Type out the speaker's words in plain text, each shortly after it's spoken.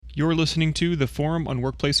You're listening to the Forum on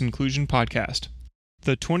Workplace Inclusion podcast.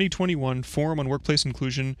 The 2021 Forum on Workplace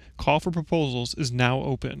Inclusion Call for Proposals is now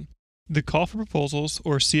open. The Call for Proposals,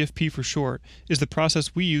 or CFP for short, is the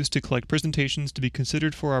process we use to collect presentations to be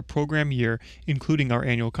considered for our program year, including our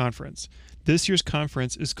annual conference. This year's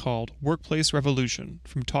conference is called Workplace Revolution,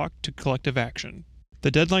 From Talk to Collective Action.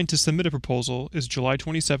 The deadline to submit a proposal is July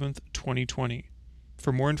 27th, 2020.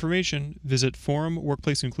 For more information, visit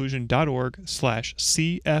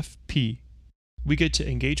forumworkplaceinclusion.org/CFP. We get to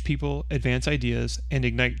engage people, advance ideas, and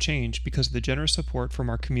ignite change because of the generous support from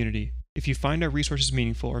our community. If you find our resources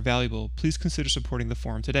meaningful or valuable, please consider supporting the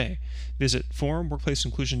forum today. Visit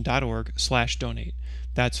forumworkplaceinclusion.org/donate.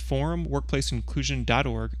 That's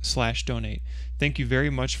forumworkplaceinclusion.org/donate. Thank you very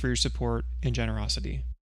much for your support and generosity.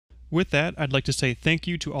 With that, I'd like to say thank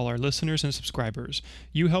you to all our listeners and subscribers.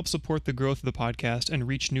 You help support the growth of the podcast and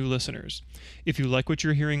reach new listeners. If you like what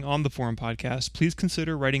you're hearing on the Forum podcast, please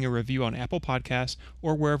consider writing a review on Apple Podcasts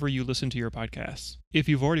or wherever you listen to your podcasts. If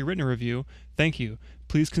you've already written a review, thank you.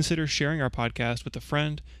 Please consider sharing our podcast with a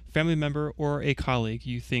friend, family member, or a colleague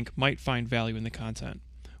you think might find value in the content.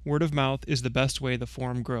 Word of mouth is the best way the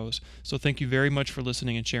Forum grows, so thank you very much for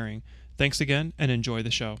listening and sharing. Thanks again, and enjoy the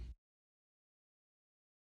show.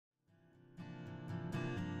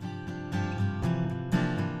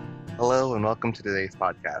 Hello and welcome to today's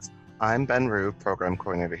podcast. I'm Ben Rue, Program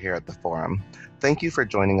Coordinator here at the Forum. Thank you for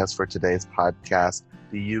joining us for today's podcast,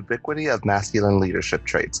 The Ubiquity of Masculine Leadership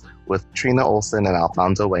Traits, with Trina Olson and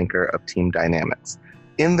Alfonso Wenker of Team Dynamics.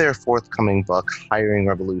 In their forthcoming book, Hiring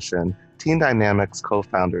Revolution, Team Dynamics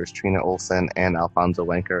co-founders Trina Olson and Alfonso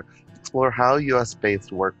Wenker explore how U.S.-based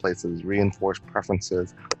workplaces reinforce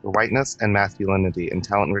preferences for whiteness and masculinity in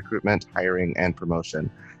talent recruitment, hiring, and promotion.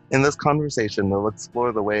 In this conversation, they'll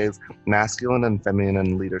explore the ways masculine and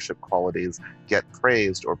feminine leadership qualities get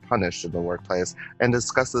praised or punished in the workplace and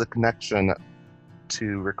discuss the connection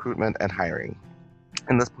to recruitment and hiring.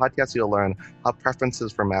 In this podcast, you'll learn how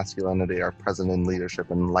preferences for masculinity are present in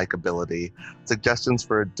leadership and likability, suggestions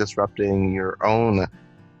for disrupting your own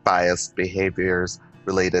biased behaviors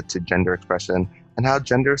related to gender expression, and how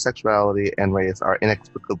gender, sexuality, and race are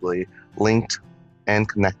inexplicably linked and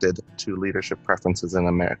connected to leadership preferences in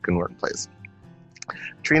American workplace.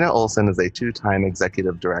 Trina Olson is a two-time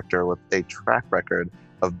executive director with a track record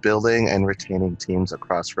of building and retaining teams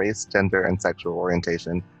across race, gender, and sexual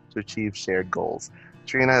orientation to achieve shared goals.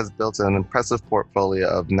 Trina has built an impressive portfolio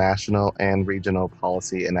of national and regional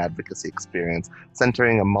policy and advocacy experience,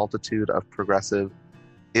 centering a multitude of progressive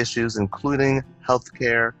issues including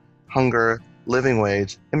healthcare, hunger, living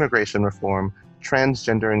wage, immigration reform,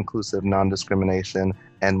 transgender inclusive non-discrimination,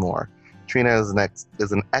 and more. Trina is an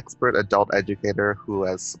expert adult educator who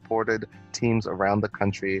has supported teams around the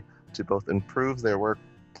country to both improve their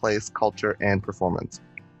workplace culture and performance.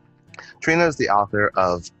 Trina is the author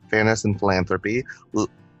of Fairness and Philanthropy,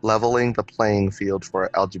 Leveling the Playing Field for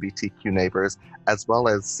LGBTQ Neighbors, as well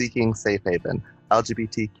as Seeking Safe Haven,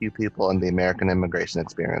 LGBTQ People and the American Immigration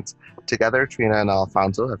Experience. Together, Trina and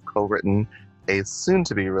Alfonso have co-written a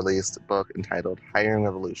soon-to-be-released book entitled Hiring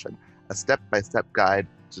Revolution, a step-by-step guide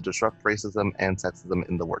to disrupt racism and sexism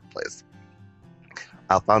in the workplace.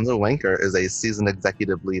 Alfonso Wenker is a seasoned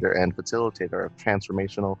executive leader and facilitator of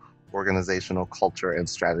transformational organizational culture and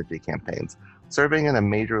strategy campaigns, serving in a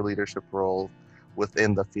major leadership role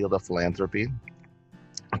within the field of philanthropy.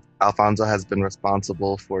 Alfonso has been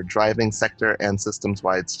responsible for driving sector and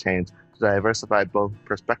systems-wide change to diversify both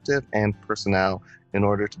perspective and personnel in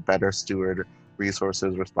order to better steward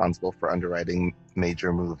resources responsible for underwriting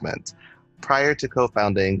major movements. Prior to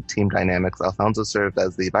co-founding Team Dynamics, Alfonso served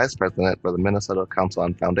as the vice president for the Minnesota Council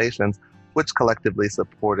on Foundations, which collectively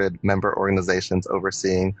supported member organizations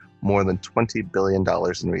overseeing more than $20 billion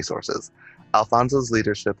in resources. Alfonso's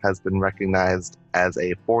leadership has been recognized as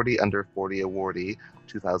a 40 Under 40 awardee,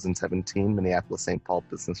 2017 Minneapolis-St. Paul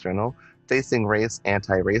Business Journal, Facing Race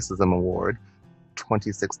Anti-Racism Award,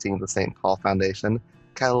 2016 the St. Paul Foundation,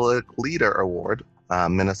 Catalytic Leader Award,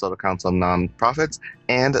 Minnesota Council of Nonprofits,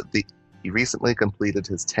 and he recently completed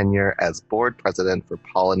his tenure as board president for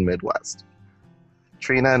Pollen Midwest.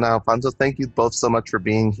 Trina and Alfonso, thank you both so much for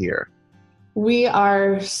being here. We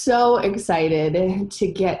are so excited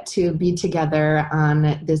to get to be together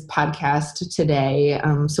on this podcast today.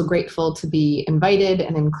 I'm so grateful to be invited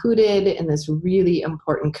and included in this really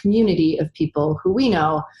important community of people who we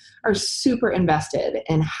know are super invested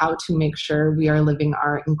in how to make sure we are living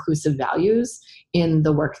our inclusive values in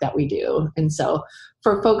the work that we do. And so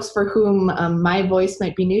for folks for whom my voice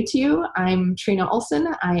might be new to you, I'm Trina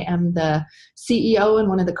Olson. I am the CEO and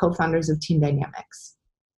one of the co-founders of Team Dynamics.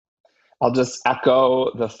 I'll just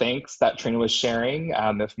echo the thanks that Trina was sharing.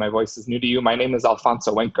 If my voice is new to you, my name is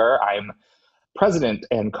Alfonso Wenker. I'm president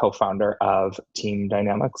and co-founder of Team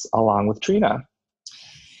Dynamics along with Trina.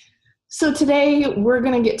 So today we're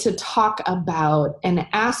going to get to talk about an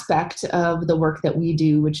aspect of the work that we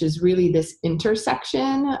do, which is really this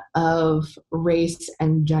intersection of race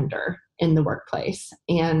and gender in the workplace.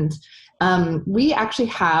 And we actually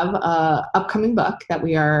have an upcoming book that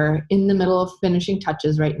we are in the middle of finishing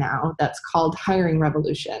touches right now that's called Hiring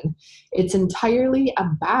Revolution. It's entirely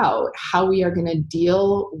about how we are going to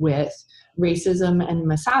deal with racism and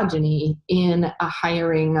misogyny in a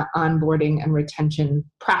hiring, onboarding, and retention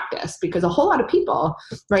practice, because a whole lot of people,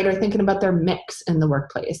 right, are thinking about their mix in the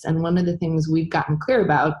workplace. And one of the things we've gotten clear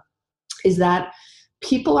about is that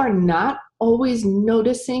people are not always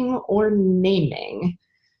noticing or naming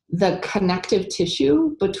the connective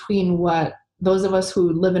tissue between what those of us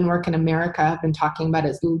who live and work in America have been talking about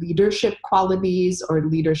as leadership qualities or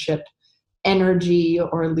leadership energy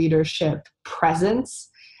or leadership presence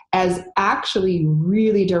as actually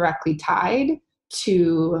really directly tied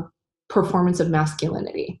to performance of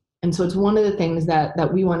masculinity. And so it's one of the things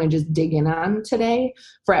that we want to just dig in on today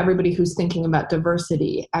for everybody who's thinking about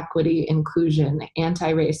diversity, equity, inclusion,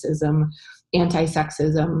 anti-racism,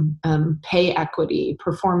 anti-sexism, pay equity,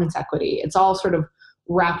 performance equity. It's all sort of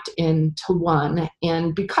wrapped into one.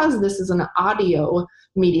 And because this is an audio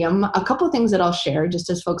medium, a couple of things that I'll share just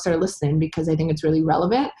as folks are listening, because I think it's really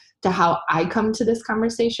relevant to how I come to this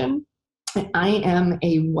conversation. I am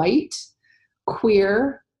a white,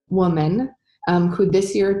 queer woman who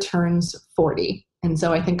this year turns 40. And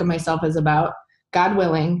so I think of myself as about, God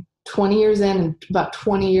willing, 20 years in and about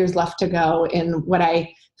 20 years left to go in what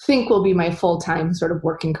I think will be my full-time sort of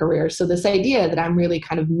working career. So this idea that I'm really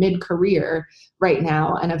kind of mid-career right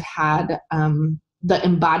now and have had the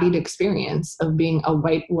embodied experience of being a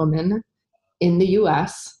white woman in the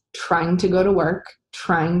US, trying to go to work,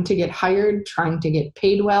 trying to get hired, trying to get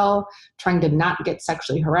paid well, trying to not get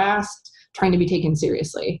sexually harassed, trying to be taken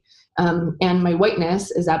seriously. And my whiteness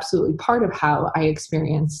is absolutely part of how I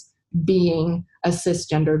experience being a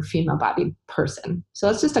cisgendered female-bodied person. So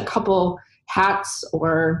that's just a couple hats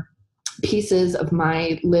or pieces of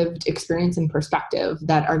my lived experience and perspective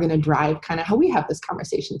that are going to drive kind of how we have this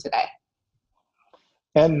conversation today.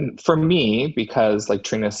 And for me, because like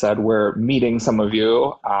Trina said, we're meeting some of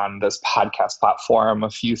you on this podcast platform, a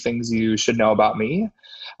few things you should know about me.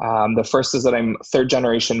 The first is that I'm third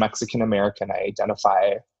generation Mexican-American. I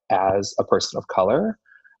identify as a person of color.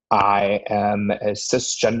 I am a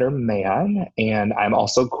cisgender man, and I'm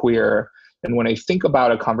also queer. And when I think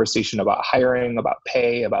about a conversation about hiring, about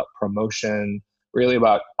pay, about promotion, really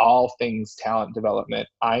about all things talent development,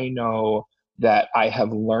 I know that I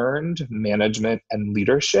have learned management and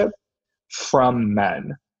leadership from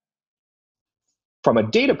men. From a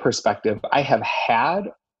data perspective, I have had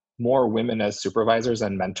more women as supervisors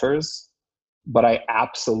and mentors, but I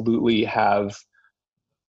absolutely have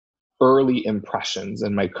early impressions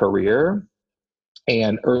in my career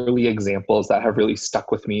and early examples that have really stuck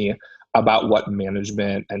with me about what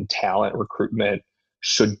management and talent recruitment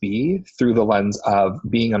should be through the lens of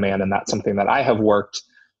being a man. And that's something that I have worked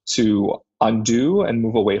to undo and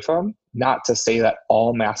move away from. Not to say that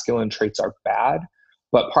all masculine traits are bad,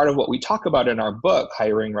 but part of what we talk about in our book,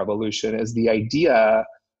 Hiring Revolution, is the idea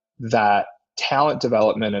that talent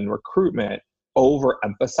development and recruitment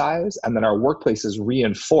overemphasize and that our workplaces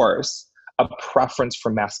reinforce a preference for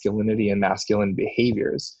masculinity and masculine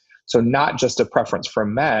behaviors. So not just a preference for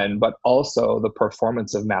men, but also the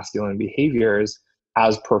performance of masculine behaviors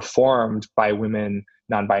as performed by women,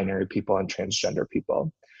 non-binary people, and transgender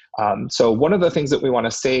people. So one of the things that we want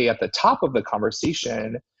to say at the top of the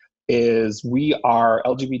conversation is we are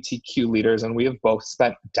LGBTQ leaders, and we have both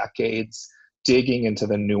spent decades digging into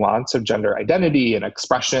the nuance of gender identity and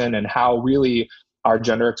expression and how really our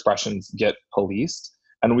gender expressions get policed.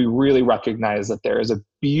 And we really recognize that there is a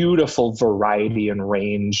beautiful variety and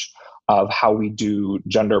range of how we do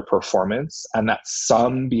gender performance, and that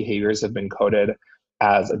some behaviors have been coded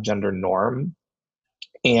as a gender norm.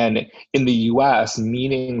 And in the US,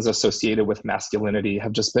 meanings associated with masculinity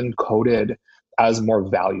have just been coded as more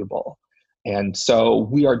valuable. And so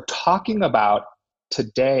we are talking about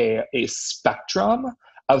today a spectrum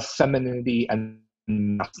of femininity and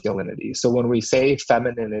masculinity. So when we say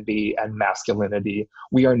femininity and masculinity,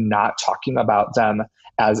 we are not talking about them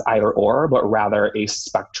as either or, but rather a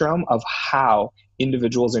spectrum of how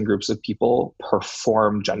individuals and groups of people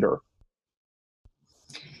perform gender.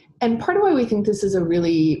 And part of why we think this is a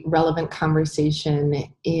really relevant conversation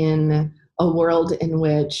in a world in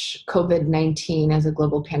which COVID-19 as a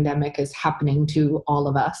global pandemic is happening to all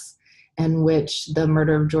of us, in which the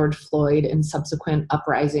murder of George Floyd and subsequent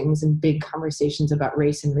uprisings and big conversations about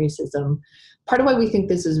race and racism, part of why we think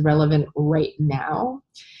this is relevant right now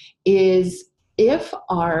is if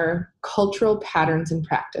our cultural patterns and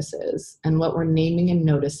practices and what we're naming and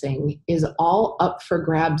noticing is all up for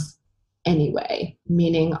grabs anyway,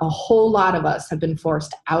 meaning a whole lot of us have been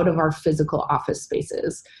forced out of our physical office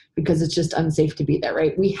spaces because it's just unsafe to be there,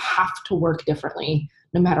 right? We have to work differently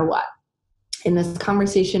no matter what. In this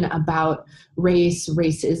conversation about race,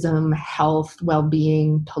 racism, health,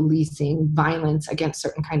 well-being, policing, violence against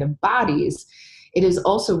certain kind of bodies, it has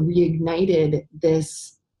also reignited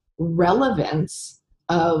this relevance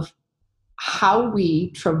of how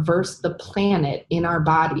we traverse the planet in our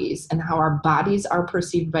bodies and how our bodies are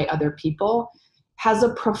perceived by other people has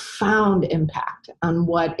a profound impact on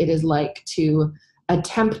what it is like to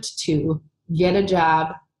attempt to get a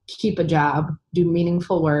job, keep a job, do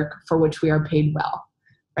meaningful work for which we are paid well,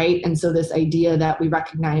 right? And so this idea that we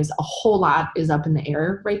recognize a whole lot is up in the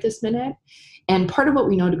air right this minute. And part of what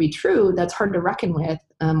we know to be true that's hard to reckon with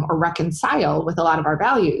or reconcile with a lot of our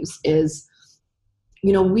values is,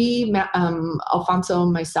 you know, we, Alfonso,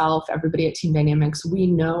 myself, everybody at Team Dynamics, we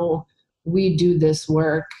know we do this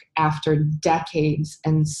work after decades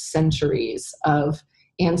and centuries of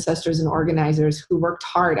ancestors and organizers who worked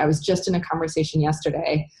hard. I was just in a conversation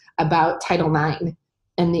yesterday about Title IX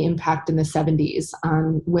and the impact in the 70s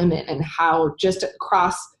on women and how just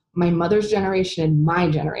across my mother's generation and my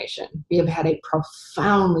generation, we have had a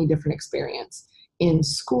profoundly different experience in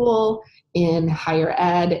school, in higher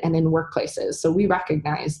ed, and in workplaces. So we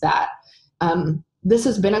recognize that this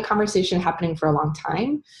has been a conversation happening for a long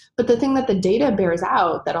time. But the thing that the data bears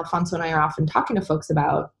out, that Alfonso and I are often talking to folks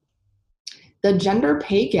about, the gender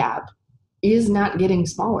pay gap is not getting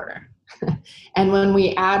smaller. And when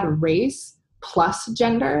we add race plus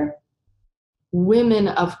gender, women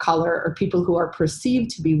of color or people who are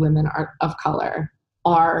perceived to be women of color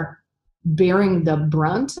are bearing the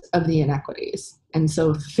brunt of the inequities. And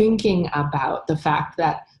so thinking about the fact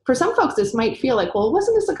that for some folks, this might feel like, well,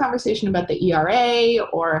 wasn't this a conversation about the ERA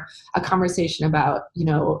or a conversation about, you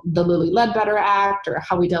know, the Lilly Ledbetter Act or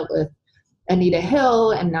how we dealt with Anita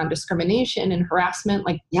Hill and non-discrimination and harassment?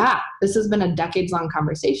 Like, yeah, this has been a decades-long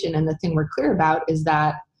conversation. And the thing we're clear about is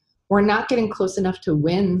that we're not getting close enough to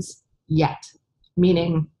wins yet,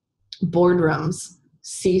 meaning boardrooms,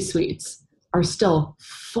 C-suites are still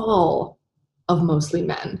full of mostly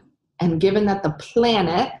men. And given that the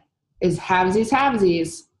planet is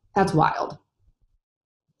halvesies, that's wild.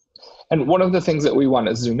 And one of the things that we want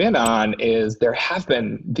to zoom in on is there have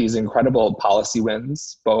been these incredible policy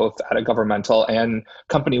wins, both at a governmental and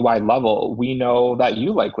company-wide level. We know that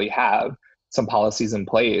you likely have some policies in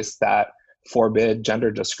place that forbid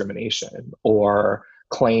gender discrimination or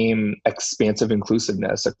claim expansive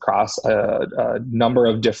inclusiveness across a number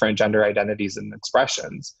of different gender identities and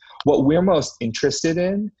expressions. What we're most interested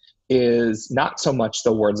in is not so much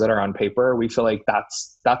the words that are on paper. We feel like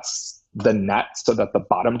that's the net so that the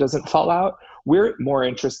bottom doesn't fall out. We're more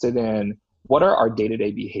interested in what are our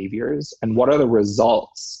day-to-day behaviors and what are the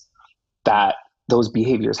results that those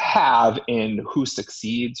behaviors have in who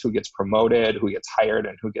succeeds, who gets promoted, who gets hired,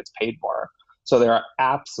 and who gets paid more. So there are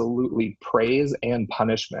absolutely praise and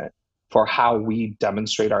punishment for how we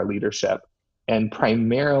demonstrate our leadership. And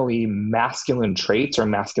primarily masculine traits or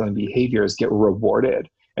masculine behaviors get rewarded.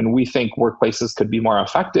 And we think workplaces could be more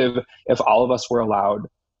effective if all of us were allowed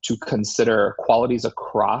to consider qualities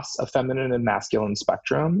across a feminine and masculine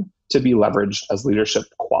spectrum to be leveraged as leadership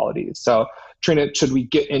qualities. So, Trina, should we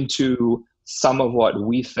get into some of what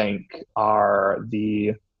we think are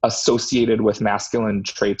the associated with masculine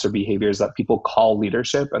traits or behaviors that people call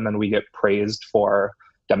leadership, and then we get praised for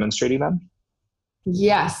demonstrating them?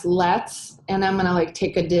 Yes, let's. And I'm going to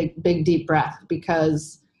take a big deep breath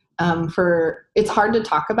because it's hard to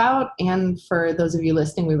talk about. And for those of you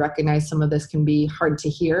listening, we recognize some of this can be hard to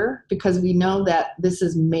hear because we know that this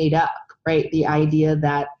is made up, right? The idea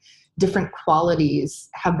that different qualities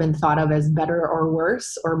have been thought of as better or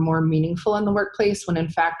worse or more meaningful in the workplace, when in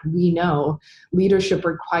fact we know leadership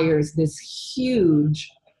requires this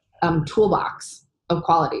huge toolbox of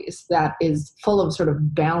qualities that is full of sort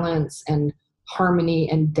of balance and harmony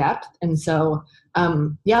and depth. And so,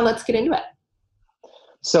 let's get into it.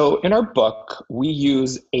 So in our book, we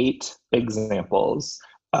use 8 examples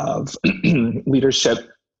of leadership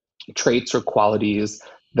traits or qualities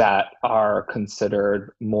that are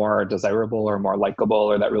considered more desirable or more likable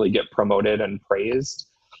or that really get promoted and praised.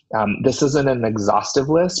 This isn't an exhaustive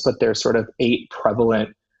list, but there's sort of 8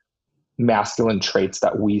 prevalent masculine traits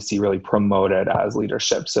that we see really promoted as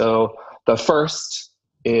leadership. So the first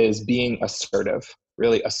is being assertive,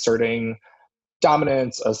 really asserting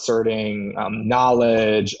dominance, asserting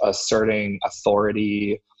knowledge, asserting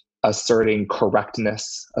authority, asserting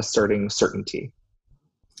correctness, asserting certainty.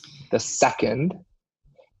 The second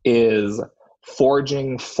is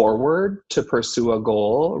forging forward to pursue a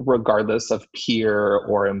goal regardless of peer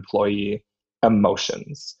or employee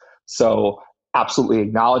emotions. So absolutely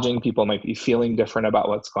acknowledging people might be feeling different about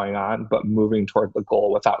what's going on, but moving toward the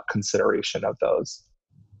goal without consideration of those.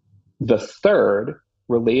 The third,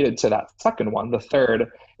 related to that second one, the third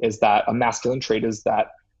is that a masculine trait is that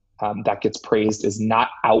that gets praised is not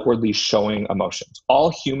outwardly showing emotions.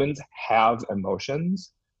 All humans have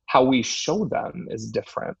emotions. How we show them is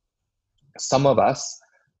different. Some of us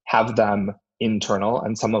have them internal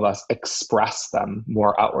and some of us express them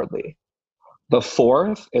more outwardly. The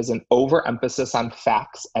fourth is an overemphasis on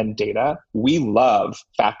facts and data. We love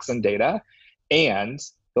facts and data, and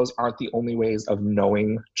those aren't the only ways of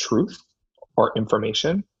knowing truth or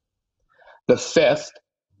information. The fifth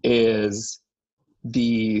is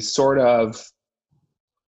the sort of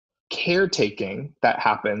caretaking that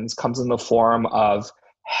comes in the form of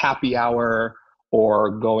happy hour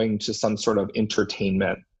or going to some sort of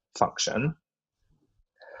entertainment function.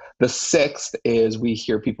 The sixth is we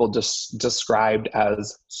hear people just described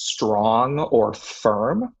as strong or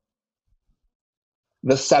firm.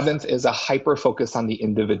 The seventh is a hyper focus on the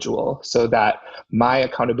individual, so that my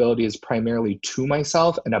accountability is primarily to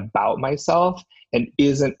myself and about myself and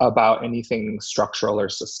isn't about anything structural or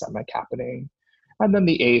systemic happening. And then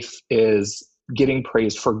the eighth is getting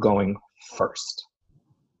praised for going first.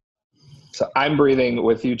 So I'm breathing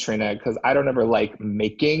with you, Trina, because I don't ever like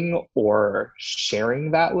making or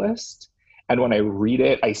sharing that list. And when I read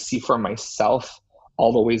it, I see for myself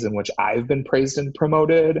all the ways in which I've been praised and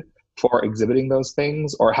promoted for exhibiting those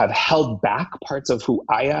things, or have held back parts of who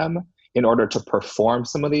I am in order to perform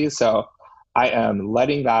some of these. So I am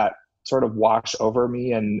letting that sort of wash over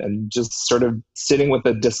me and just sort of sitting with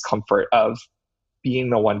the discomfort of being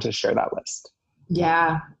the one to share that list.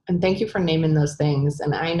 Yeah. And thank you for naming those things.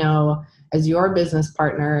 And I know as your business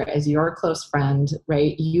partner, as your close friend,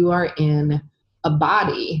 right, you are in a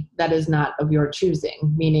body that is not of your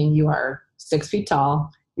choosing, meaning you are 6 feet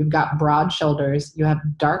tall, you've got broad shoulders, you have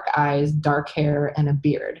dark eyes, dark hair, and a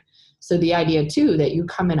beard. So the idea too, that you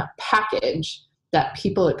come in a package that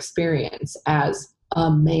people experience as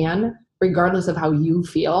a man, regardless of how you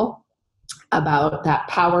feel about that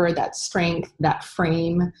power, that strength, that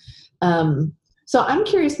frame. So I'm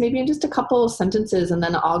curious, maybe in just a couple of sentences, and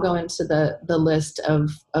then I'll go into the list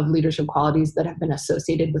of leadership qualities that have been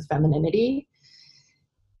associated with femininity.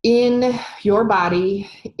 In your body,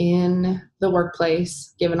 in the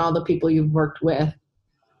workplace, given all the people you've worked with,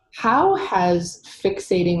 how has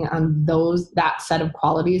fixating on that set of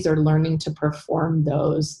qualities or learning to perform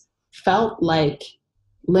those felt like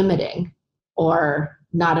limiting or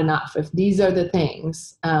not enough? If these are the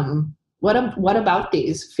things, what about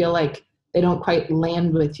these feel like they don't quite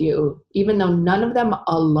land with you, even though none of them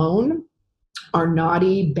alone are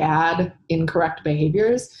naughty, bad, incorrect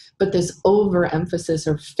behaviors, but this overemphasis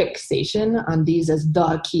or fixation on these as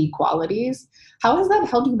the key qualities? How has that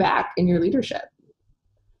held you back in your leadership?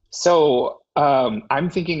 So I'm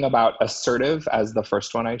thinking about assertive as the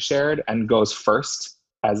first one I shared, and goes first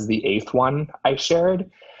as the eighth one I shared.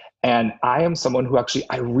 And I am someone who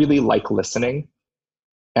I really like listening.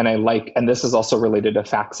 And this is also related to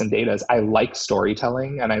facts and data, is I like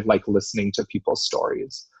storytelling and I like listening to people's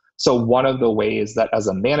stories. So one of the ways that as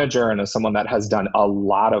a manager and as someone that has done a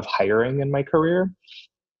lot of hiring in my career,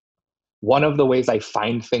 one of the ways I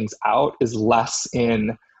find things out is less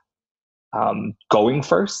in going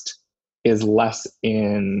first, is less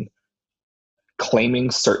in claiming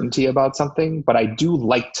certainty about something, but I do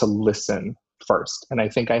like to listen first. And I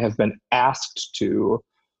think I have been asked to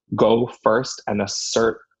go first and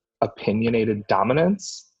assert opinionated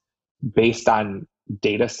dominance based on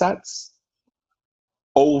data sets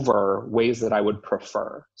over ways that I would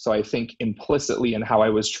prefer. So I think implicitly in how I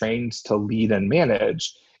was trained to lead and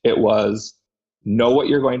manage, it was know what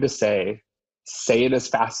you're going to say it as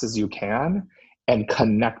fast as you can, and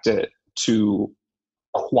connect it to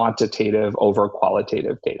quantitative over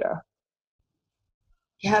qualitative data.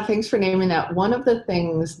 Yeah, thanks for naming that. One of the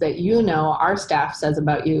things that our staff says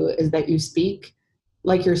about you is that you speak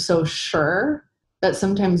like you're so sure that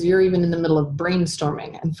sometimes you're even in the middle of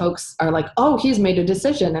brainstorming and folks are like, oh, he's made a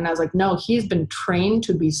decision. And I was like, no, he's been trained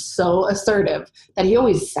to be so assertive that he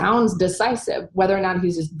always sounds decisive, whether or not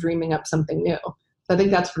he's just dreaming up something new. So I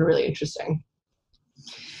think that's really interesting.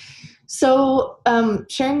 So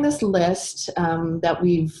sharing this list that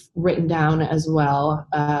we've written down as well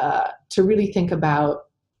to really think about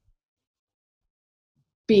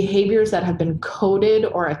behaviors that have been coded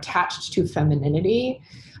or attached to femininity.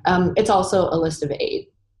 It's also a list of 8.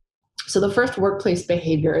 So the first workplace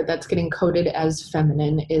behavior that's getting coded as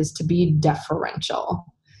feminine is to be deferential,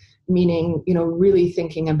 meaning, really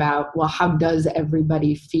thinking about, well, how does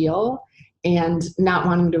everybody feel, and not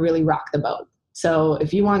wanting to really rock the boat. So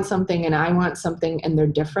if you want something and I want something and they're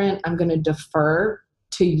different, I'm going to defer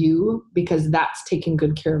to you because that's taking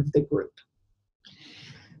good care of the group.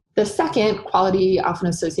 The second quality often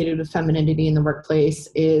associated with femininity in the workplace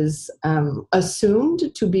is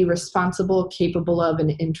assumed to be responsible, capable of,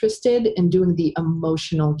 and interested in doing the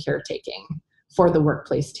emotional caretaking for the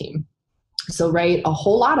workplace team. So, right, a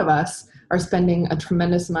whole lot of us are spending a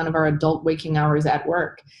tremendous amount of our adult waking hours at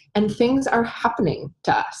work, and things are happening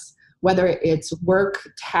to us, whether it's work,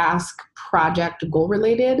 task, project, goal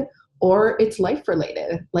related, or it's life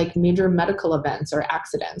related, like major medical events or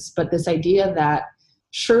accidents. But this idea that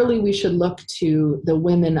surely we should look to the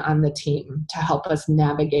women on the team to help us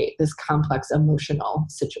navigate this complex emotional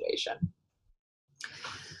situation.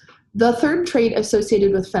 The third trait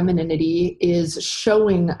associated with femininity is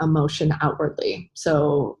showing emotion outwardly.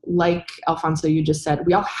 So like Alfonso, you just said,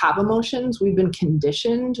 we all have emotions. We've been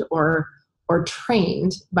conditioned or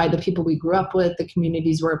trained by the people we grew up with, the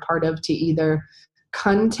communities we're a part of, to either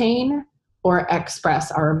contain or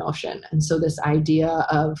express our emotion. And so this idea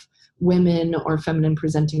of women or feminine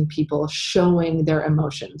presenting people showing their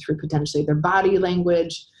emotion through potentially their body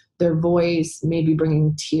language, their voice, maybe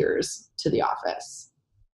bringing tears to the office.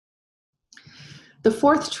 The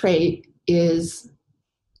fourth trait is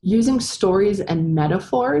using stories and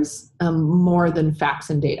metaphors more than facts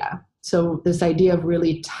and data. So this idea of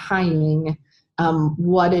really tying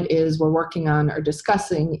what it is we're working on or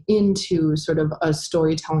discussing into sort of a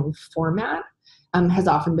storytelling format has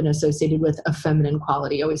often been associated with a feminine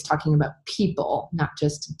quality, always talking about people, not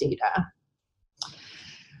just data.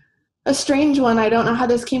 A strange one, I don't know how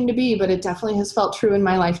this came to be, but it definitely has felt true in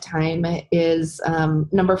my lifetime, is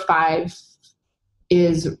number 5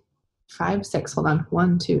 is 5, 6, hold on,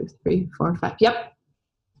 1, 2, 3, 4, 5, yep.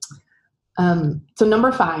 So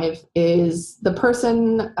number 5 is the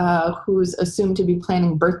person who's assumed to be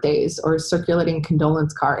planning birthdays or circulating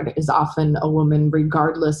condolence card is often a woman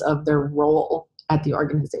regardless of their role at the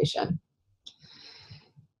organization.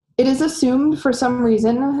 It is assumed for some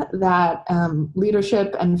reason that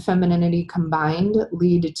leadership and femininity combined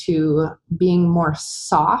lead to being more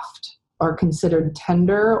soft or considered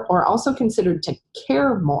tender or also considered to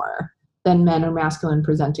care more than men or masculine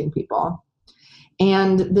presenting people.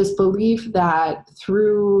 And this belief that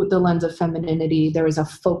through the lens of femininity, there is a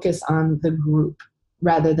focus on the group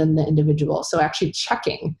rather than the individual. So actually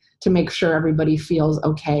checking to make sure everybody feels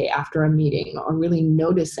okay after a meeting, or really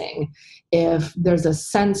noticing if there's a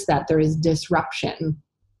sense that there is disruption,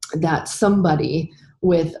 that somebody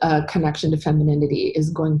with a connection to femininity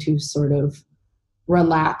is going to sort of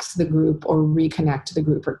relax the group or reconnect the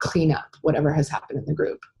group or clean up whatever has happened in the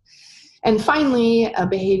group. And finally, a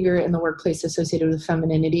behavior in the workplace associated with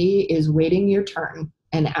femininity is waiting your turn,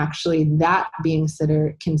 and actually that being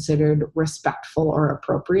considered respectful or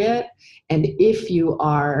appropriate. And if you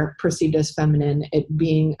are perceived as feminine, it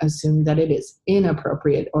being assumed that it is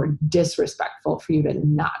inappropriate or disrespectful for you to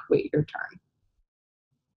not wait your turn.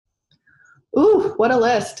 Ooh, what a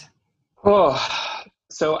list. Oh,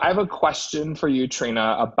 so I have a question for you,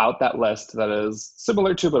 Trina, about that list that is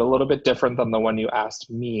similar to, but a little bit different than the one you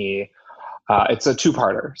asked me. It's a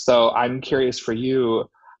two-parter. So I'm curious for you,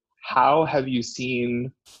 how have you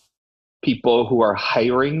seen people who are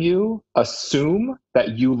hiring you assume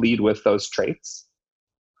that you lead with those traits?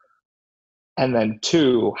 And then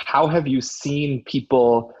 2, how have you seen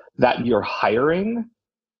people that you're hiring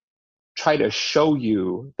try to show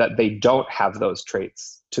you that they don't have those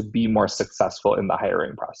traits to be more successful in the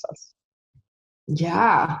hiring process?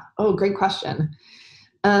 Yeah. Oh, great question.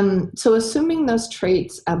 So assuming those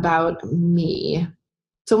traits about me.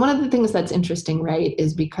 So one of the things that's interesting, right,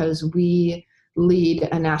 is because we lead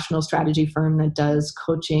a national strategy firm that does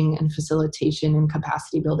coaching and facilitation and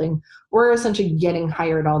capacity building, we're essentially getting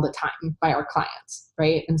hired all the time by our clients,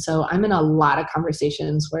 right? And so I'm in a lot of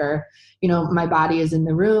conversations where, my body is in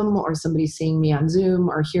the room, or somebody's seeing me on Zoom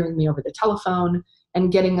or hearing me over the telephone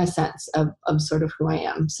and getting a sense of sort of who I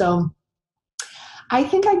am. So I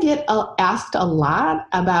think I get asked a lot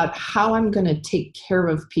about how I'm going to take care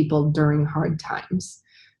of people during hard times.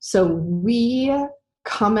 So we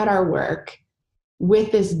come at our work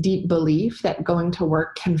with this deep belief that going to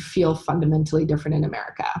work can feel fundamentally different in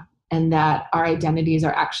America, and that our identities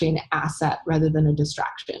are actually an asset rather than a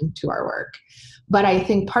distraction to our work. But I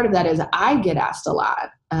think part of that is I get asked a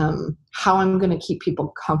lot how I'm going to keep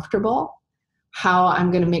people comfortable how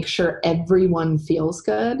I'm going to make sure everyone feels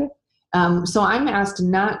good. So I'm asked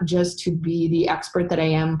not just to be the expert that I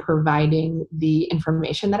am providing the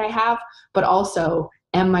information that I have, but also,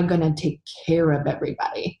 am I going to take care of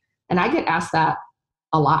everybody? And I get asked that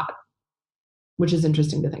a lot, which is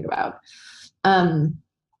interesting to think about.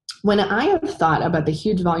 When I have thought about the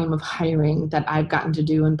huge volume of hiring that I've gotten to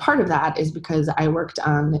do, and part of that is because I worked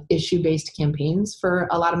on issue-based campaigns for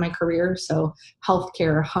a lot of my career, so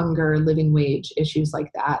healthcare, hunger, living wage, issues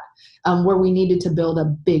like that, where we needed to build a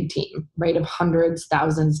big team, right, of hundreds,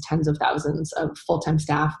 thousands, tens of thousands of full-time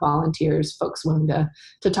staff, volunteers, folks willing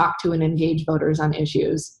to talk to and engage voters on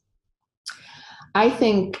issues. I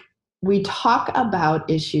think we talk about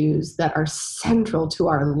issues that are central to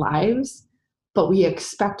our lives, but we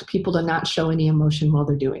expect people to not show any emotion while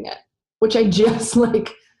they're doing it, which I just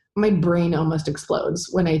my brain almost explodes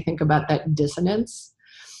when I think about that dissonance.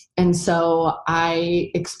 And so I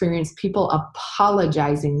experience people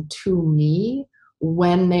apologizing to me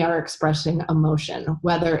when they are expressing emotion,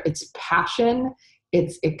 whether it's passion,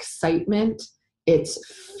 it's excitement, it's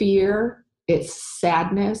fear, it's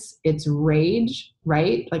sadness, it's rage,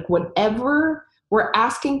 right? Like whatever. We're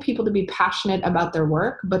asking people to be passionate about their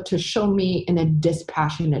work, but to show me in a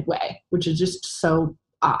dispassionate way, which is just so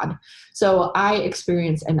odd. So I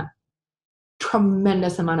experience a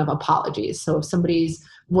tremendous amount of apologies. So if somebody's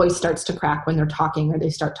voice starts to crack when they're talking, or they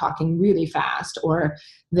start talking really fast, or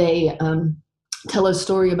they tell a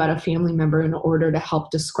story about a family member in order to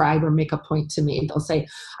help describe or make a point to me, they'll say,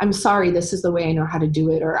 "I'm sorry, this is the way I know how to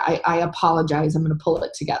do it," or I apologize, I'm going to pull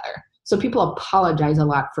it together. So people apologize a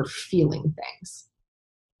lot for feeling things.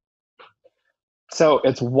 So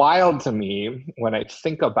it's wild to me when I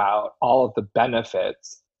think about all of the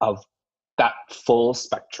benefits of that full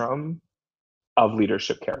spectrum of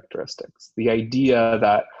leadership characteristics. The idea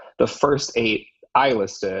that the first 8 I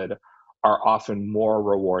listed are often more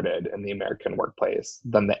rewarded in the American workplace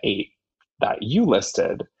than the 8 that you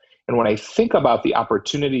listed. And when I think about the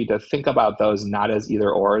opportunity to think about those not as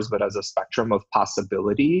either ors, but as a spectrum of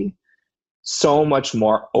possibility, so much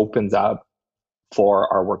more opens up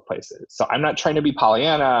for our workplaces. So I'm not trying to be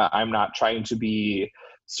Pollyanna. I'm not trying to be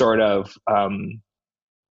sort of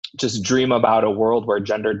just dream about a world where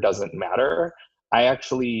gender doesn't matter. I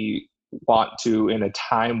actually want to, in a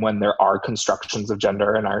time when there are constructions of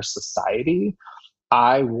gender in our society,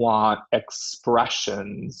 I want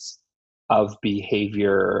expressions of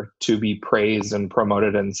behavior to be praised and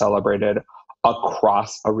promoted and celebrated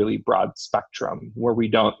across a really broad spectrum, where we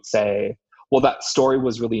don't say, well, that story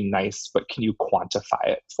was really nice, but can you quantify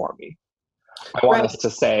it for me? I want us to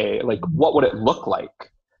say, like, what would it look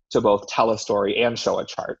like to both tell a story and show a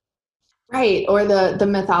chart? Right. Or the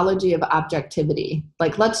mythology of objectivity.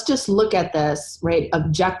 Like, let's just look at this, right,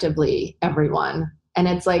 objectively, everyone. And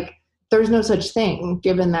it's like, there's no such thing,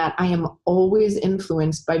 given that I am always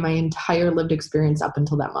influenced by my entire lived experience up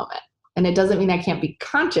until that moment. And it doesn't mean I can't be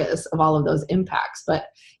conscious of all of those impacts, but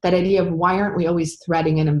that idea of why aren't we always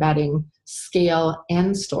threading and embedding scale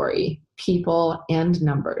and story, people and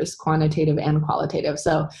numbers, quantitative and qualitative.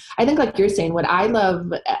 So I think, like you're saying, what I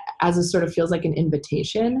love as a sort of feels like an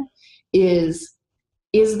invitation is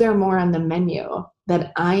there more on the menu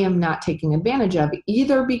that I am not taking advantage of,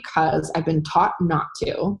 either because I've been taught not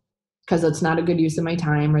to, because it's not a good use of my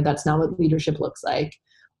time, or that's not what leadership looks like,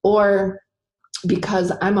 or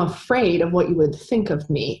because I'm afraid of what you would think of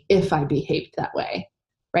me if I behaved that way,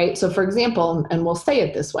 right? So for example, and we'll say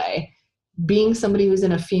it this way, being somebody who's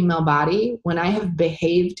in a female body, when I have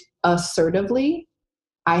behaved assertively,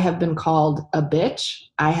 I have been called a bitch.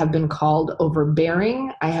 I have been called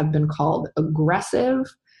overbearing. I have been called aggressive.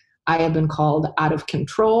 I have been called out of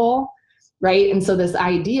control, right? And so this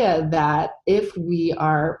idea that if we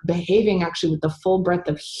are behaving actually with the full breadth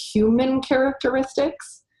of human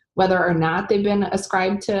characteristics, whether or not they've been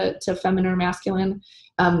ascribed to feminine or masculine,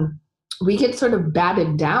 we get sort of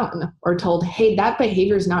batted down or told, hey, that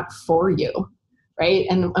behavior is not for you, right?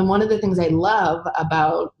 And one of the things I love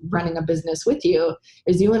about running a business with you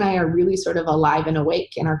is you and I are really sort of alive and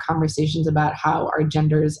awake in our conversations about how our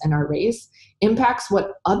genders and our race impacts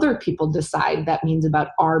what other people decide that means about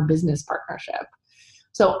our business partnership.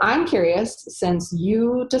 So I'm curious, since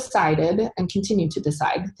you decided and continue to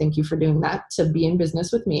decide, thank you for doing that, to be in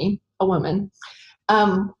business with me, a woman,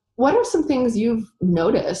 what are some things you've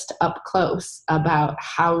noticed up close about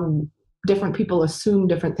how different people assume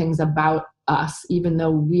different things about us, even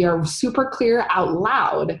though we are super clear out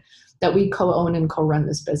loud that we co-own and co-run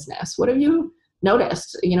this business? What have you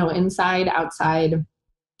noticed, inside, outside?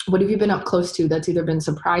 What have you been up close to that's either been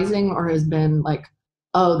surprising or has been like,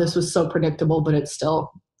 oh, this was so predictable, but it's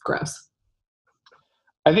still gross?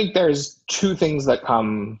 I think there's two things that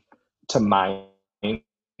come to mind.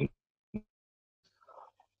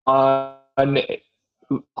 One,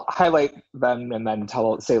 highlight them and then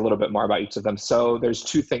say a little bit more about each of them. So there's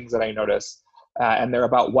two things that I notice, and they're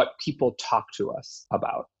about what people talk to us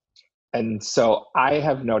about. And so I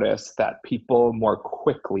have noticed that people more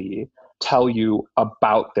quickly tell you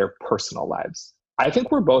about their personal lives. I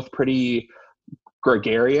think we're both pretty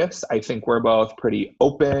gregarious. I think we're both pretty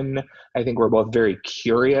open. I think we're both very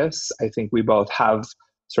curious. I think we both have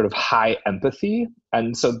sort of high empathy.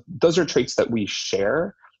 And so those are traits that we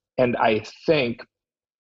share. And I think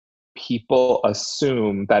people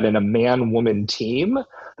assume that in a man-woman team,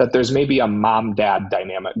 that there's maybe a mom-dad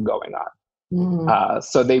dynamic going on.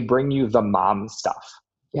 So they bring you the mom stuff.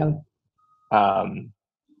 Yeah.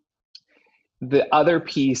 The other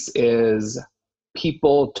piece is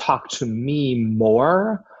people talk to me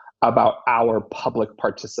more about our public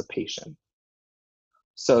participation.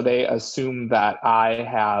 So they assume that I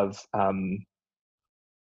have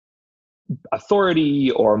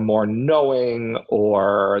authority or more knowing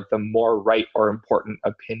or the more right or important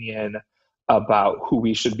opinion about who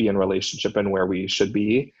we should be in relationship and where we should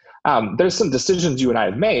be. There's some decisions you and I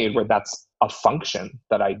have made where that's a function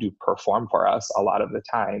that I do perform for us a lot of the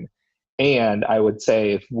time. And I would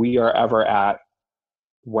say if we are ever at,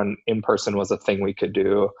 when in-person was a thing we could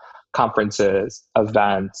do, conferences,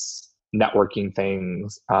 events, networking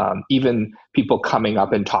things, even people coming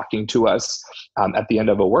up and talking to us at the end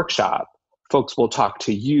of a workshop, folks will talk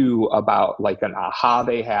to you about like an aha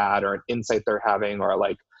they had or an insight they're having, or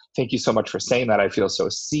like, thank you so much for saying that. I feel so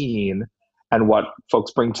seen. And what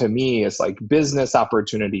folks bring to me is like business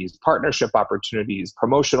opportunities, partnership opportunities,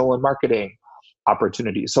 promotional and marketing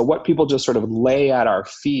opportunities. So what people just sort of lay at our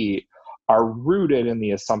feet are rooted in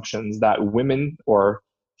the assumptions that women or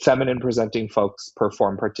feminine presenting folks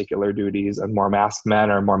perform particular duties and more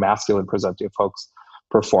men or more masculine presenting folks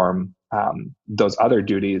perform those other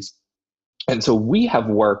duties. And so we have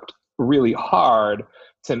worked really hard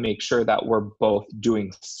to make sure that we're both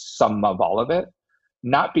doing some of all of it,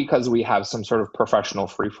 not because we have some sort of professional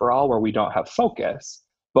free-for-all where we don't have focus,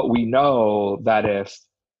 but we know that if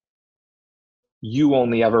you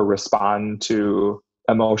only ever respond to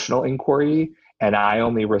emotional inquiry and I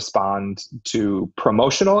only respond to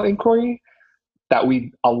promotional inquiry, that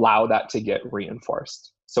we allow that to get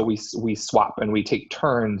reinforced. So we swap and we take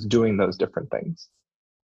turns doing those different things.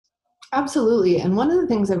 Absolutely. And one of the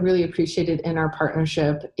things I've really appreciated in our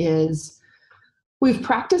partnership is we've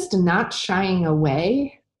practiced not shying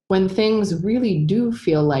away when things really do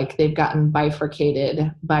feel like they've gotten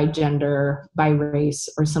bifurcated by gender, by race,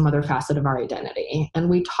 or some other facet of our identity. And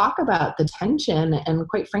we talk about the tension and,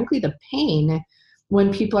 quite frankly, the pain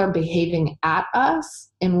when people are behaving at us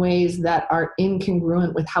in ways that are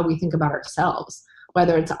incongruent with how we think about ourselves,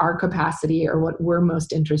 whether it's our capacity or what we're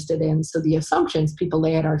most interested in. So the assumptions people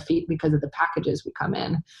lay at our feet because of the packages we come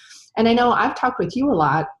in. And I know I've talked with you a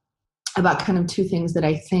lot about kind of two things that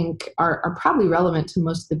I think are probably relevant to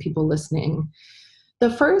most of the people listening.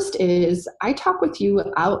 The first is I talk with you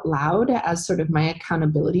out loud as sort of my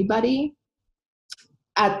accountability buddy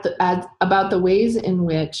about the ways in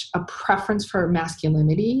which a preference for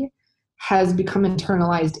masculinity has become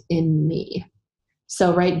internalized in me.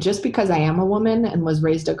 So, right, just because I am a woman and was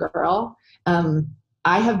raised a girl,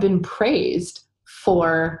 I have been praised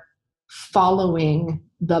for following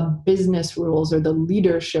the business rules or the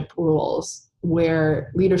leadership rules,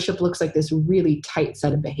 where leadership looks like this really tight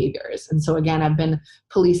set of behaviors. And so again, I've been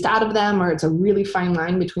policed out of them, or it's a really fine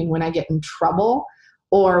line between when I get in trouble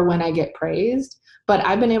or when I get praised. But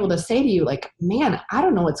I've been able to say to you, like, man, I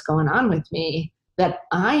don't know what's going on with me that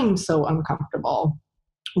I'm so uncomfortable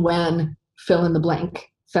when fill in the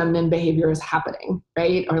blank feminine behavior is happening,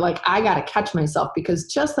 right? Or like, I got to catch myself, because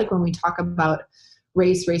just like when we talk about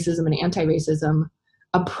race, racism, and anti-racism,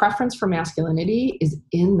 a preference for masculinity is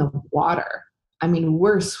in the water. I mean,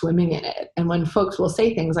 we're swimming in it. And when folks will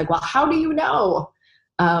say things like, well, how do you know?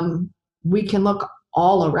 We can look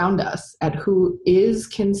all around us at who is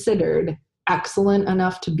considered excellent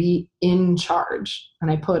enough to be in charge.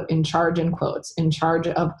 And I put in charge in quotes, in charge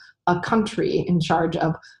of a country, in charge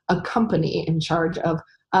of a company, in charge of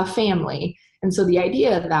a family. And so the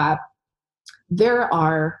idea that there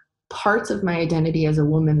are parts of my identity as a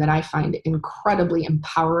woman that I find incredibly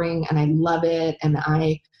empowering, and I love it, and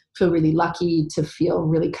I feel really lucky to feel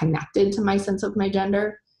really connected to my sense of my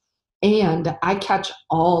gender. And I catch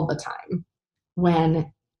all the time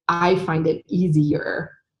when I find it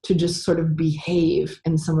easier to just sort of behave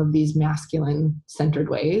in some of these masculine-centered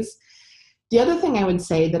ways. The other thing I would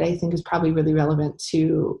say that I think is probably really relevant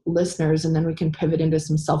to listeners, and then we can pivot into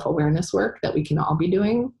some self-awareness work that we can all be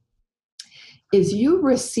doing, is you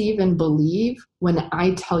receive and believe when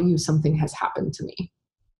I tell you something has happened to me,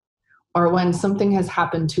 or when something has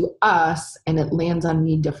happened to us and it lands on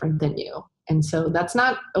me different than you. And so that's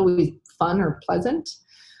not always fun or pleasant,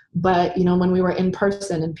 but when we were in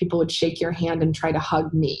person and people would shake your hand and try to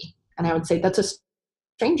hug me, and I would say, that's a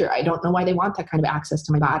stranger. I don't know why they want that kind of access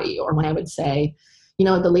to my body. Or when I would say,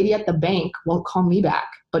 the lady at the bank won't call me back,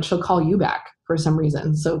 but she'll call you back for some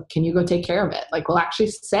reason. So can you go take care of it? Like, we'll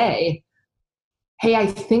actually say, hey, I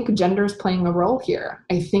think gender is playing a role here.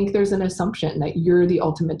 I think there's an assumption that you're the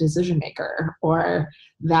ultimate decision maker, or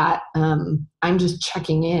that I'm just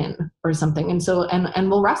checking in or something. And so, and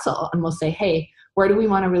we'll wrestle and we'll say, hey, where do we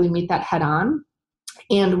want to really meet that head on?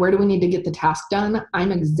 And where do we need to get the task done?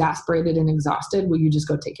 I'm exasperated and exhausted. Will you just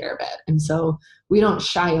go take care of it? And so we don't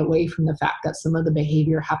shy away from the fact that some of the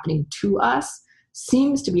behavior happening to us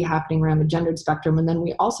seems to be happening around the gendered spectrum. And then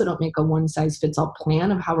we also don't make a one-size-fits-all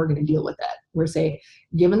plan of how we're going to deal with it. We're saying,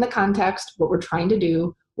 given the context, what we're trying to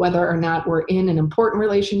do, whether or not we're in an important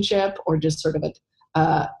relationship or just sort of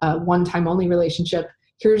a one-time only relationship,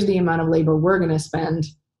 here's the amount of labor we're going to spend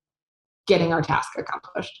getting our task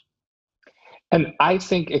accomplished. And I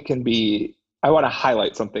think it can be, I want to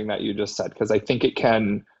highlight something that you just said, because I think it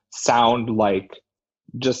can sound like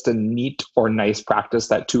just a neat or nice practice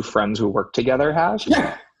that two friends who work together have.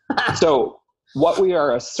 So what we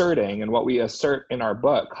are asserting, and what we assert in our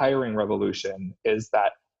book, Hiring Revolution, is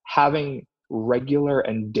that having regular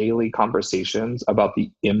and daily conversations about the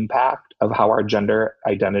impact of how our gender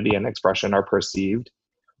identity and expression are perceived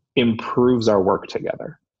improves our work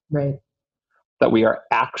together. Right. That we are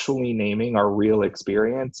actually naming our real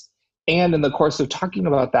experience. And in the course of talking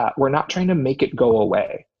about that, we're not trying to make it go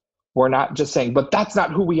away. We're not just saying, but that's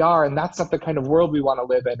not who we are, and that's not the kind of world we want to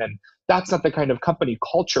live in, and that's not the kind of company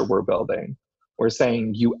culture we're building. We're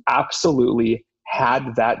saying you absolutely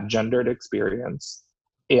had that gendered experience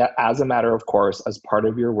as a matter of course, as part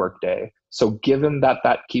of your workday. So given that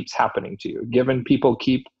that keeps happening to you, given people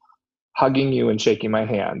keep hugging you and shaking my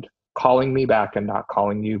hand, calling me back and not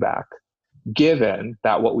calling you back, given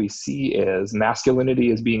that what we see is masculinity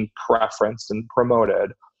is being preferenced and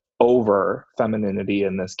promoted over femininity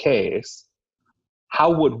in this case,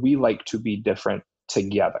 how would we like to be different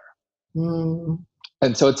together? And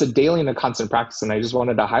so it's a daily and a constant practice. And I just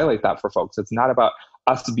wanted to highlight that for folks. It's not about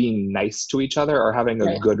us being nice to each other or having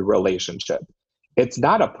a good relationship. It's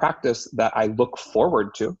not a practice that I look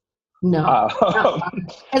forward to. No,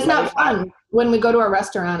 it's not fun when we go to a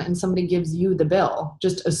restaurant and somebody gives you the bill,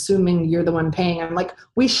 just assuming you're the one paying. I'm like,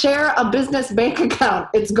 we share a business bank account.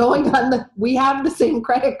 It's going on we have the same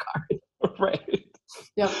credit card. Right.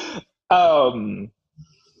 Yep.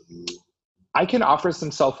 I can offer some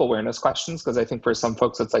self-awareness questions, because I think for some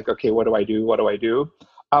folks it's like, okay, what do I do? What do I do?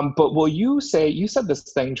 But will you said this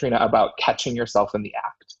thing, Trina, about catching yourself in the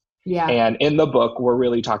act. Yeah. And in the book, we're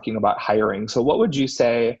really talking about hiring. So what would you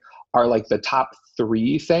say are like the top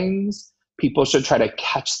 3 things people should try to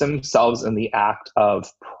catch themselves in the act of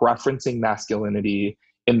preferencing masculinity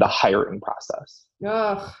in the hiring process?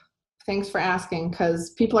 Oh, thanks for asking,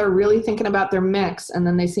 because people are really thinking about their mix and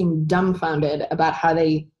then they seem dumbfounded about how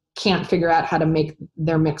they can't figure out how to make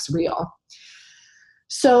their mix real.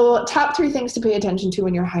 So top 3 things to pay attention to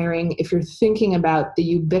when you're hiring, if you're thinking about the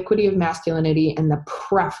ubiquity of masculinity and the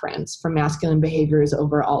preference for masculine behaviors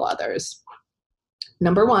over all others.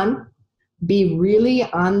 Number 1, be really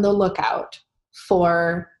on the lookout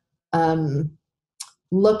for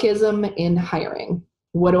lookism in hiring.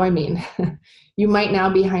 What do I mean? You might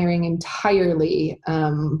now be hiring entirely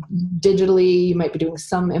digitally. You might be doing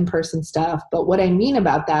some in-person stuff. But what I mean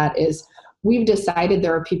about that is we've decided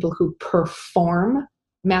there are people who perform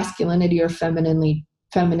masculinity or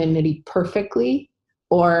femininity perfectly,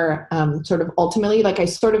 or sort of ultimately. Like, I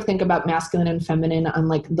sort of think about masculine and feminine on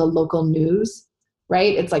like the local news,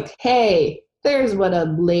 right? It's like, hey, there's what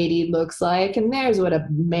a lady looks like, and there's what a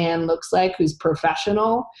man looks like who's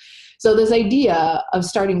professional. So this idea of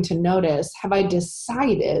starting to notice, have I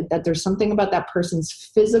decided that there's something about that person's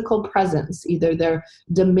physical presence, either they're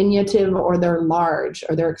diminutive or they're large,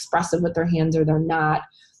 or they're expressive with their hands or they're not,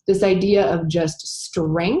 this idea of just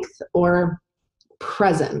strength or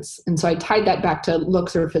presence. And so I tied that back to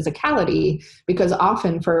looks or physicality, because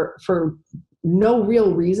often for no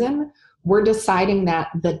real reason, we're deciding that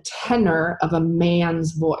the tenor of a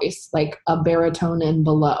man's voice, like a baritone and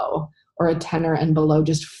below, or a tenor and below,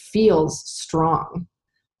 just feels strong,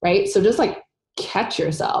 right? So just like catch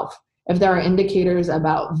yourself. If there are indicators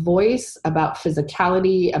about voice, about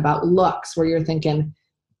physicality, about looks, where you're thinking,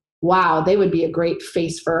 wow, they would be a great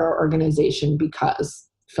face for our organization because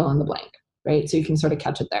fill in the blank, right? So you can sort of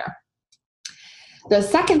catch it there. The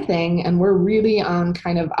second thing, and we're really on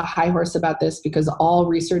kind of a high horse about this because all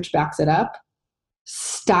research backs it up,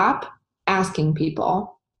 stop asking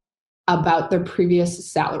people about their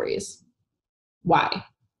previous salaries. Why?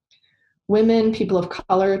 Women, people of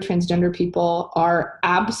color, transgender people are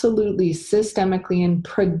absolutely systemically and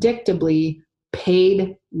predictably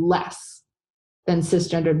paid less than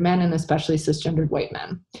cisgendered men, and especially cisgendered white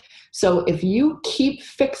men. So if you keep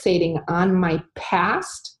fixating on my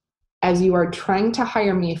past as you are trying to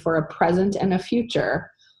hire me for a present and a future,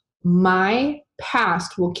 my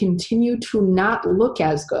past will continue to not look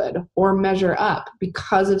as good or measure up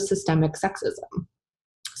because of systemic sexism.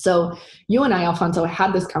 So you and I, Alfonso,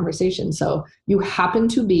 had this conversation. So you happen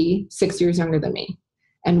to be 6 years younger than me.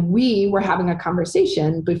 And we were having a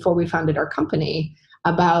conversation before we founded our company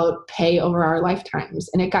about pay over our lifetimes.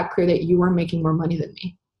 And it got clear that you were making more money than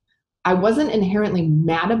me. I wasn't inherently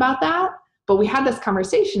mad about that, but we had this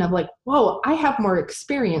conversation of like, whoa, I have more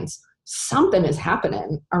experience. Something is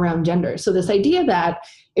happening around gender. So this idea that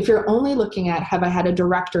if you're only looking at, have I had a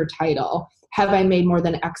director title? Have I made more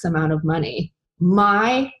than X amount of money?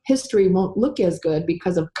 My history won't look as good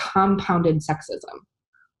because of compounded sexism,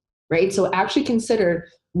 right? So actually consider,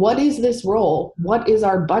 what is this role? What is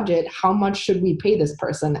our budget? How much should we pay this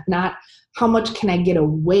person? Not how much can I get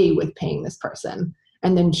away with paying this person?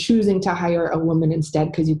 And then choosing to hire a woman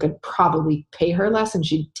instead because you could probably pay her less and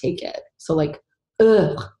she'd take it. So like,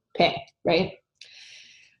 pay, right?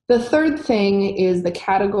 The third thing is the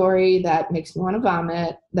category that makes me want to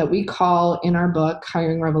vomit that we call in our book,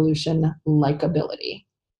 Hiring Revolution, likability.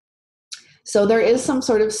 So there is some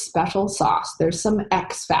sort of special sauce. There's some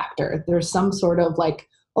X factor. There's some sort of like,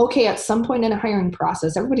 okay, at some point in a hiring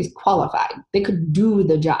process, everybody's qualified. They could do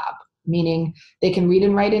the job, meaning they can read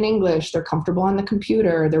and write in English. They're comfortable on the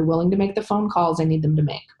computer. They're willing to make the phone calls I need them to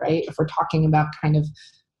make, right? If we're talking about kind of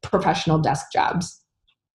professional desk jobs.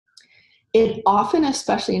 It often,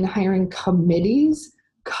 especially in hiring committees,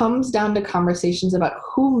 comes down to conversations about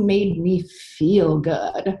who made me feel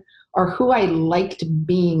good or who I liked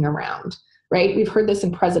being around, right? We've heard this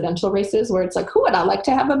in presidential races where it's like, who would I like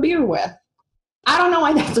to have a beer with? I don't know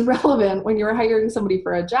why that's relevant when you're hiring somebody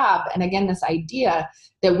for a job. And again, this idea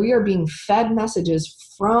that we are being fed messages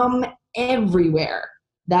from everywhere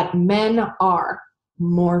that men are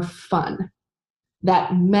more fun,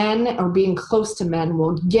 that men or being close to men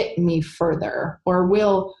will get me further or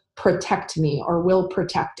will protect me or will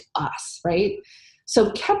protect us, right?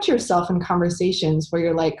 So catch yourself in conversations where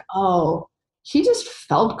you're like, oh, he just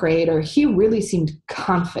felt great or he really seemed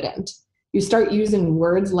confident. You start using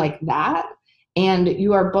words like that and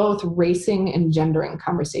you are both racing and gendering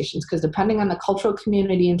conversations because depending on the cultural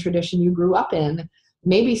community and tradition you grew up in,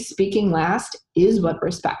 maybe speaking last is what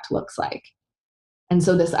respect looks like. And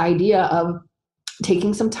so this idea of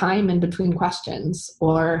taking some time in between questions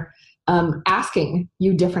or asking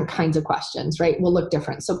you different kinds of questions, right, will look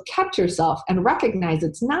different. So catch yourself and recognize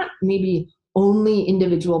it's not maybe only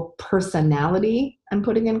individual personality, I'm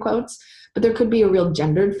putting in quotes, but there could be a real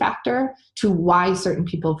gendered factor to why certain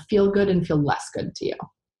people feel good and feel less good to you.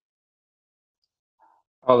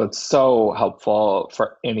 Oh, that's so helpful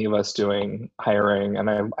for any of us doing hiring. And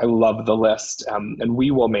I love the list. And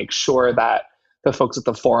we will make sure that the folks at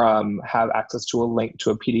the forum have access to a link to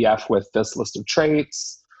a PDF with this list of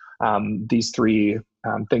traits, these three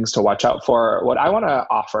things to watch out for. What I want to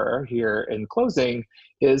offer here in closing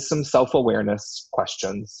is some self-awareness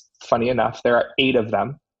questions. Funny enough, there are 8 of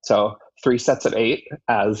them. So 3 sets of 8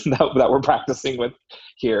 as that we're practicing with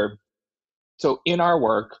here. So in our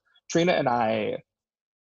work, Trina and I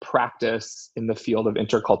practice in the field of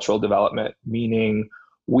intercultural development, meaning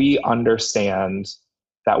we understand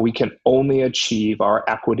that we can only achieve our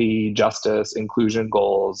equity, justice, inclusion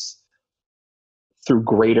goals through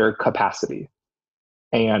greater capacity.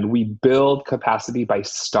 And we build capacity by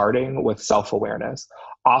starting with self-awareness.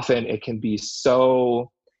 Often it can be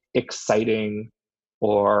so exciting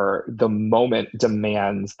or the moment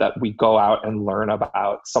demands that we go out and learn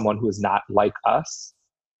about someone who is not like us.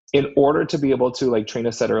 In order to be able to, like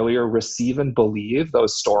Trina said earlier, receive and believe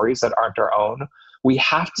those stories that aren't our own, we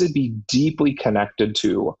have to be deeply connected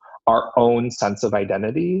to our own sense of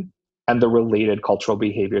identity and the related cultural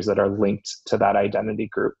behaviors that are linked to that identity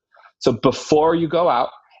group. So before you go out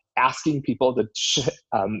asking people to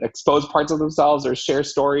expose parts of themselves or share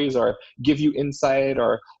stories or give you insight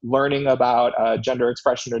or learning about a gender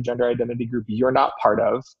expression or gender identity group you're not part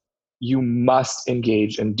of, you must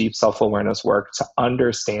engage in deep self-awareness work to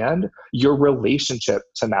understand your relationship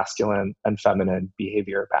to masculine and feminine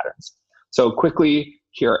behavior patterns. So quickly,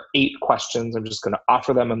 here are 8 questions. I'm just going to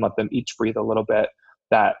offer them and let them each breathe a little bit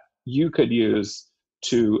that you could use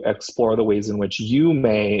to explore the ways in which you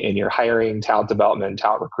may, in your hiring, talent development,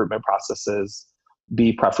 talent recruitment processes,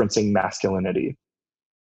 be preferencing masculinity.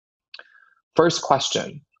 First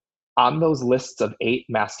question, on those lists of 8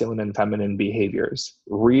 masculine and feminine behaviors,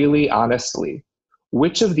 really honestly,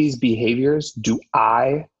 which of these behaviors do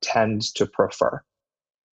I tend to prefer?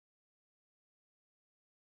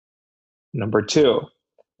 Number 2,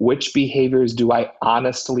 which behaviors do I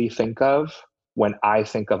honestly think of when I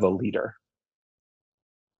think of a leader?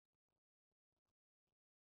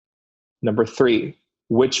 Number 3,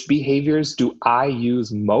 which behaviors do I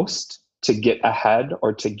use most to get ahead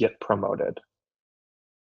or to get promoted?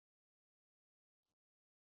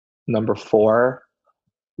 Number 4,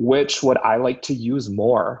 which would I like to use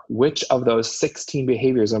more? Which of those 16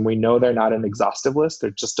 behaviors, and we know they're not an exhaustive list,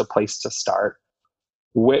 they're just a place to start,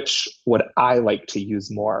 which would I like to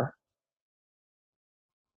use more?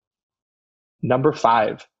 Number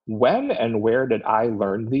 5, when and where did I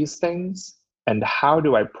learn these things? And how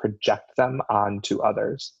do I project them onto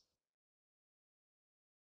others?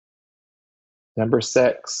 Number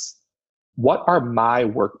 6, what are my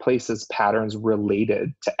workplace's patterns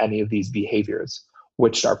related to any of these behaviors?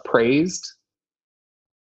 Which are praised,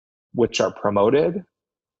 which are promoted,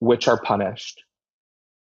 which are punished?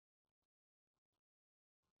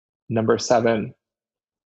 Number 7,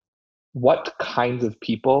 what kinds of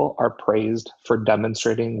people are praised for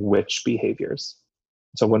demonstrating which behaviors?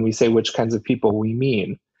 So when we say which kinds of people, we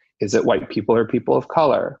mean, is it white people or people of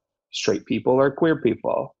color, straight people or queer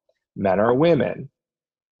people, men or women,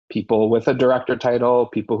 people with a director title,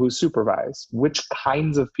 people who supervise? Which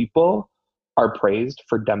kinds of people are praised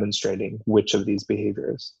for demonstrating which of these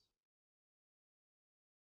behaviors?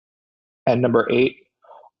 And number 8,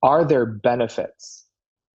 are there benefits,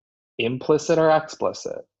 implicit or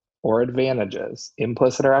explicit, or advantages,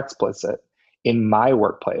 implicit or explicit, in my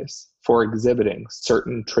workplace for exhibiting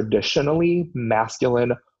certain traditionally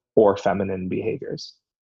masculine or feminine behaviors?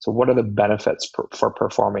 So what are the benefits for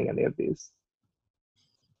performing any of these?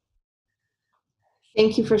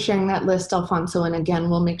 Thank you for sharing that list, Alfonso. And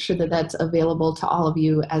again, we'll make sure that that's available to all of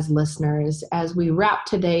you as listeners. As we wrap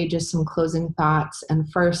today, just some closing thoughts.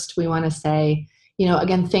 And first, we want to say,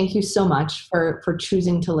 again, thank you so much for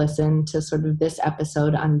choosing to listen to sort of this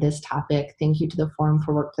episode on this topic. Thank you to the Forum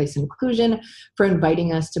for Workplace Inclusion for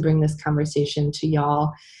inviting us to bring this conversation to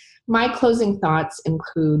y'all. My closing thoughts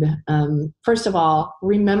include, first of all,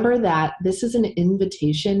 remember that this is an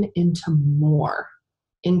invitation into more,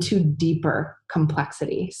 into deeper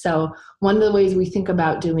complexity. So one of the ways we think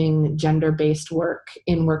about doing gender-based work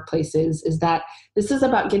in workplaces is that this is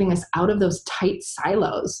about getting us out of those tight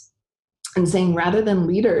silos and saying, rather than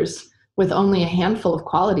leaders with only a handful of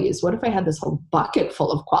qualities, what if I had this whole bucket full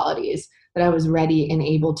of qualities that I was ready and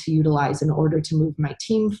able to utilize in order to move my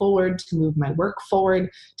team forward, to move my work forward,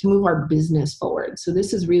 to move our business forward? So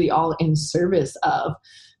this is really all in service of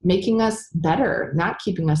making us better, not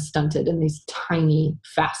keeping us stunted in these tiny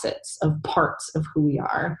facets of parts of who we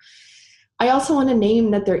are. I also want to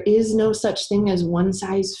name that there is no such thing as one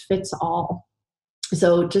size fits all.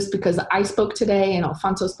 So just because I spoke today and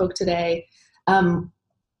Alfonso spoke today,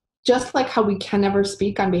 just like how we can never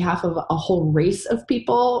speak on behalf of a whole race of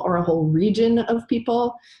people or a whole region of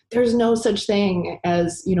people, there's no such thing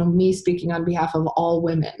as, me speaking on behalf of all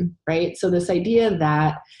women, right? So this idea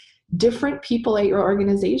that different people at your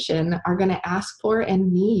organization are going to ask for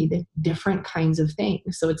and need different kinds of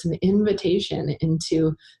things. So it's an invitation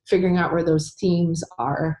into figuring out where those themes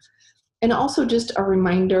are. And also just a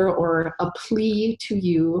reminder or a plea to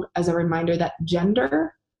you as a reminder that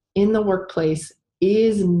gender in the workplace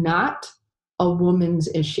is not a woman's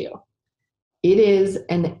issue. It is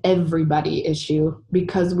an everybody issue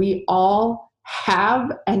because we all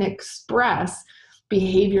have and express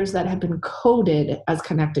behaviors that have been coded as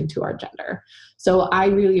connected to our gender. So I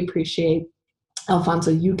really appreciate,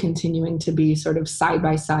 Alfonso, you continuing to be sort of side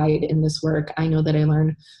by side in this work. I know that I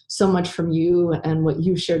learned so much from you and what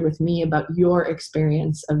you shared with me about your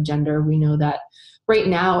experience of gender. We know that right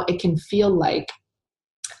now it can feel like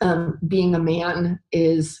being a man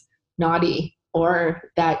is naughty, or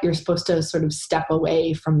that you're supposed to sort of step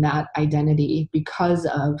away from that identity because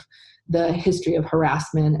of the history of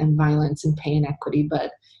harassment and violence and pay inequity.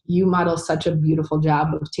 But you model such a beautiful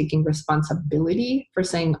job of taking responsibility for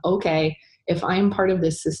saying, okay, if I'm part of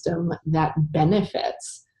this system that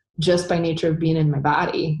benefits just by nature of being in my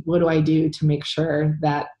body, what do I do to make sure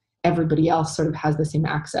that everybody else sort of has the same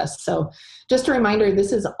access? So just a reminder,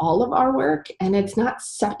 this is all of our work, and it's not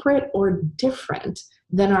separate or different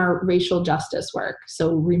than our racial justice work.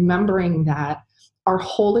 So remembering that our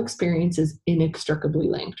whole experience is inextricably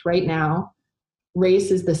linked. Right now,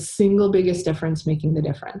 race is the single biggest difference making the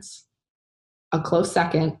difference. A close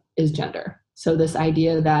second is gender. So this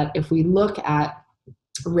idea that if we look at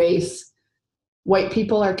race, white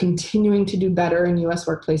people are continuing to do better in US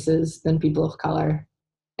workplaces than people of color,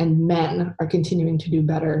 and men are continuing to do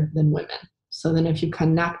better than women. So then if you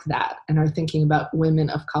connect that and are thinking about women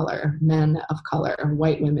of color, men of color,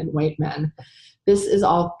 white women, white men, this is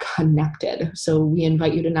all connected. So we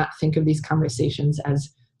invite you to not think of these conversations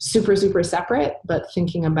as super, super separate, but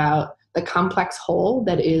thinking about the complex whole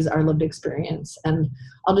that is our lived experience. And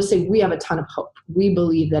I'll just say we have a ton of hope. We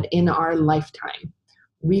believe that in our lifetime,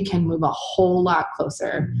 we can move a whole lot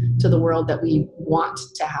closer to the world that we want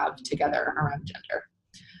to have together around gender.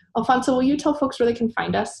 Alfonso, will you tell folks where they can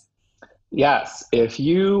find us? Yes, if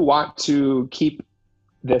you want to keep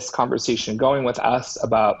this conversation going with us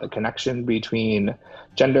about the connection between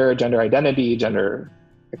gender, gender identity, gender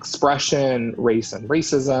expression, race and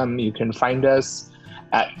racism, you can find us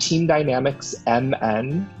at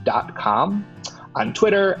teamdynamicsmn.com, on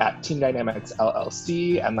Twitter at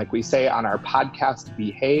teamdynamicsllc, and like we say on our podcast,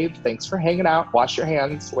 behave. Thanks for hanging out. Wash your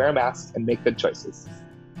hands, wear a mask, and make good choices.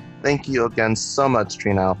 Thank you again so much,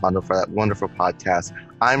 Trina Alfonso, for that wonderful podcast.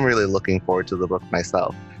 I'm really looking forward to the book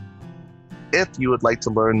myself. If you would like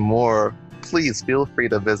to learn more, please feel free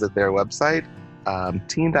to visit their website,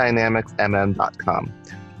 teamdynamicsmn.com.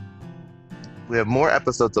 We have more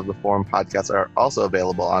episodes of the Forum podcast are also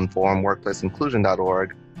available on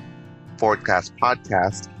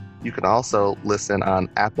forumworkplaceinclusion.org/podcast. You can also listen on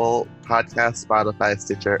Apple Podcasts, Spotify,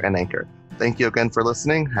 Stitcher, and Anchor. Thank you again for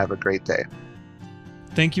listening. Have a great day.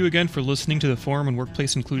 Thank you again for listening to the Forum and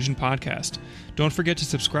Workplace Inclusion podcast. Don't forget to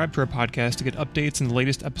subscribe to our podcast to get updates on the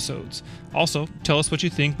latest episodes. Also, tell us what you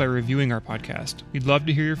think by reviewing our podcast. We'd love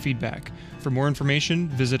to hear your feedback. For more information,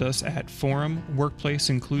 visit us at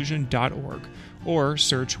forumworkplaceinclusion.org or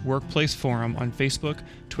search Workplace Forum on Facebook,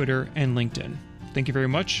 Twitter, and LinkedIn. Thank you very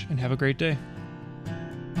much and have a great day.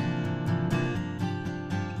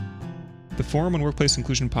 The Forum on Workplace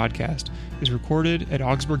Inclusion podcast is recorded at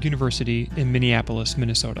Augsburg University in Minneapolis,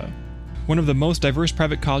 Minnesota. One of the most diverse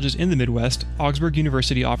private colleges in the Midwest, Augsburg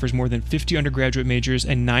University offers more than 50 undergraduate majors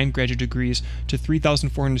and 9 graduate degrees to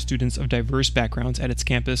 3,400 students of diverse backgrounds at its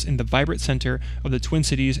campus in the vibrant center of the Twin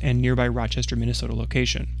Cities and nearby Rochester, Minnesota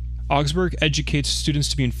location. Augsburg educates students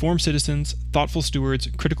to be informed citizens, thoughtful stewards,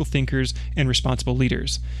 critical thinkers, and responsible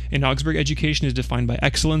leaders. And Augsburg education is defined by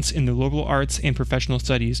excellence in the liberal arts and professional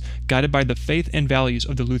studies, guided by the faith and values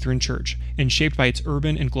of the Lutheran Church, and shaped by its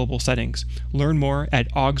urban and global settings. Learn more at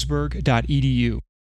augsburg.edu.